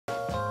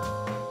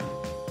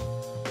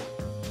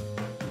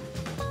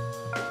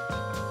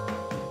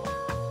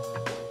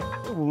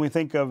when we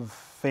think of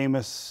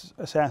famous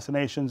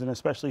assassinations, and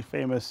especially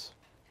famous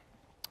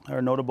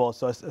or notable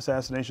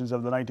assassinations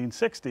of the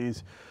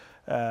 1960s,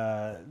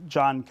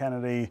 John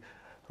Kennedy,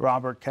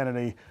 Robert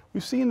Kennedy,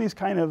 we've seen these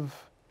kind of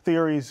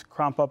theories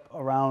crop up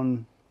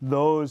around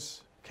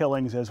those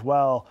killings as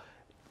well.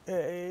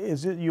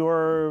 Is it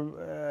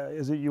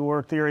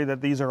your theory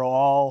that these are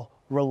all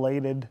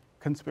related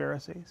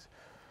conspiracies?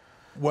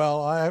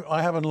 Well,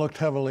 I haven't looked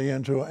heavily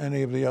into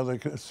any of the other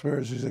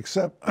conspiracies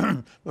except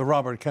the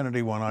Robert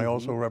Kennedy one. I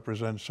also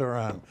represent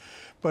Sirhan.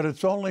 But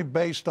it's only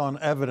based on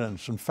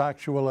evidence and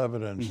factual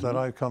evidence that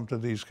I've come to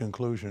these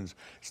conclusions.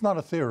 It's not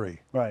a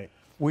theory. Right.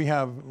 We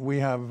have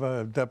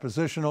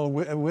depositional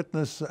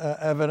witness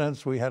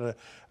evidence. We had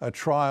a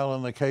trial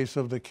in the case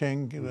of the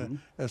King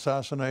the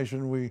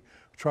assassination. We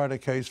tried a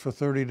case for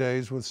 30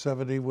 days with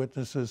 70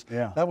 witnesses.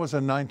 Yeah. That was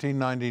in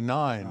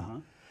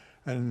 1999.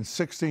 And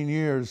 16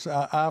 years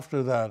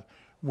after that,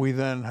 we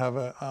then have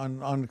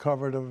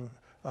uncovered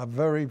a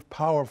very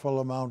powerful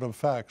amount of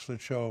facts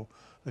that show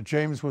that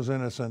James was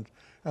innocent,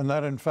 and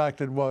that in fact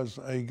it was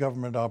a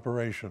government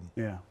operation.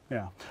 Yeah,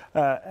 yeah.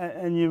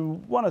 And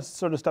you want to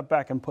sort of step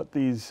back and put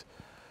these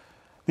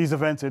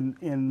events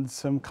in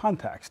some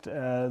context.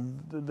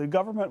 The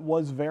government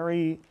was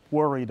very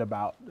worried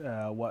about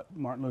what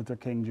Martin Luther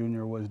King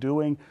Jr. was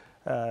doing.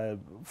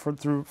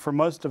 For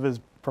most of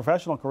his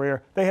professional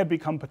career, they had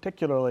become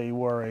particularly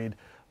worried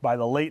by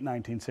the late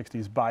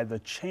 1960s by the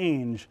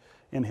change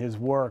in his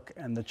work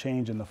and the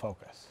change in the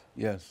focus.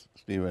 Yes,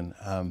 Stephen.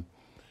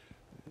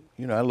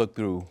 You know, I looked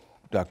through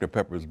Dr.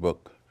 Pepper's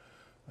book,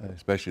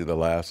 especially the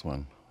last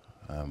one,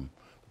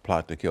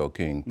 Plot to Kill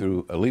King,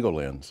 through a legal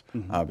lens,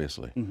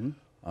 obviously.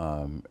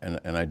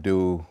 And I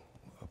do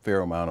a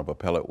fair amount of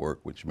appellate work,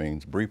 which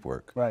means brief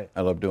work. Right.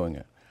 I love doing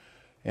it.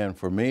 And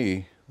for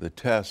me, the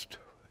test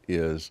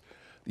is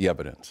the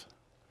evidence.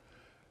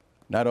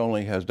 Not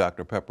only has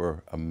Dr.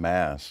 Pepper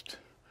amassed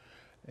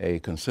a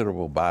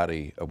considerable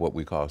body of what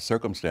we call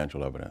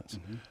circumstantial evidence,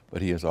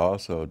 but he has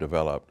also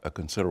developed a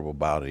considerable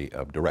body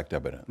of direct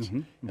evidence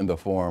in the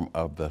form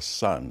of the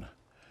son,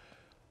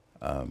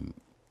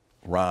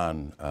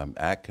 Ron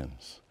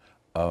Atkins,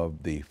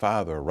 of the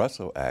father,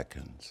 Russell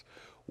Atkins,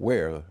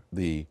 where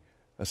the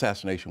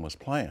assassination was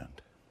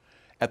planned,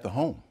 at the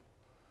home.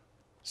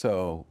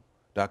 So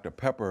Dr.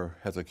 Pepper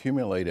has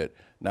accumulated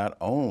not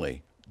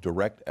only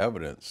direct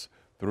evidence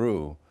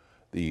through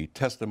the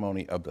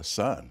testimony of the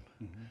son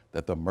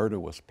that the murder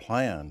was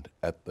planned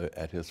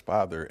at his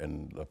father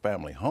and the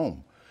family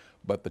home,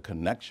 but the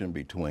connection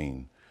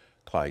between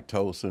Clyde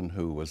Tolson,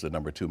 who was the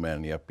 #2 man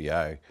in the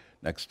FBI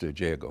next to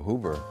J. Edgar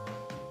Hoover,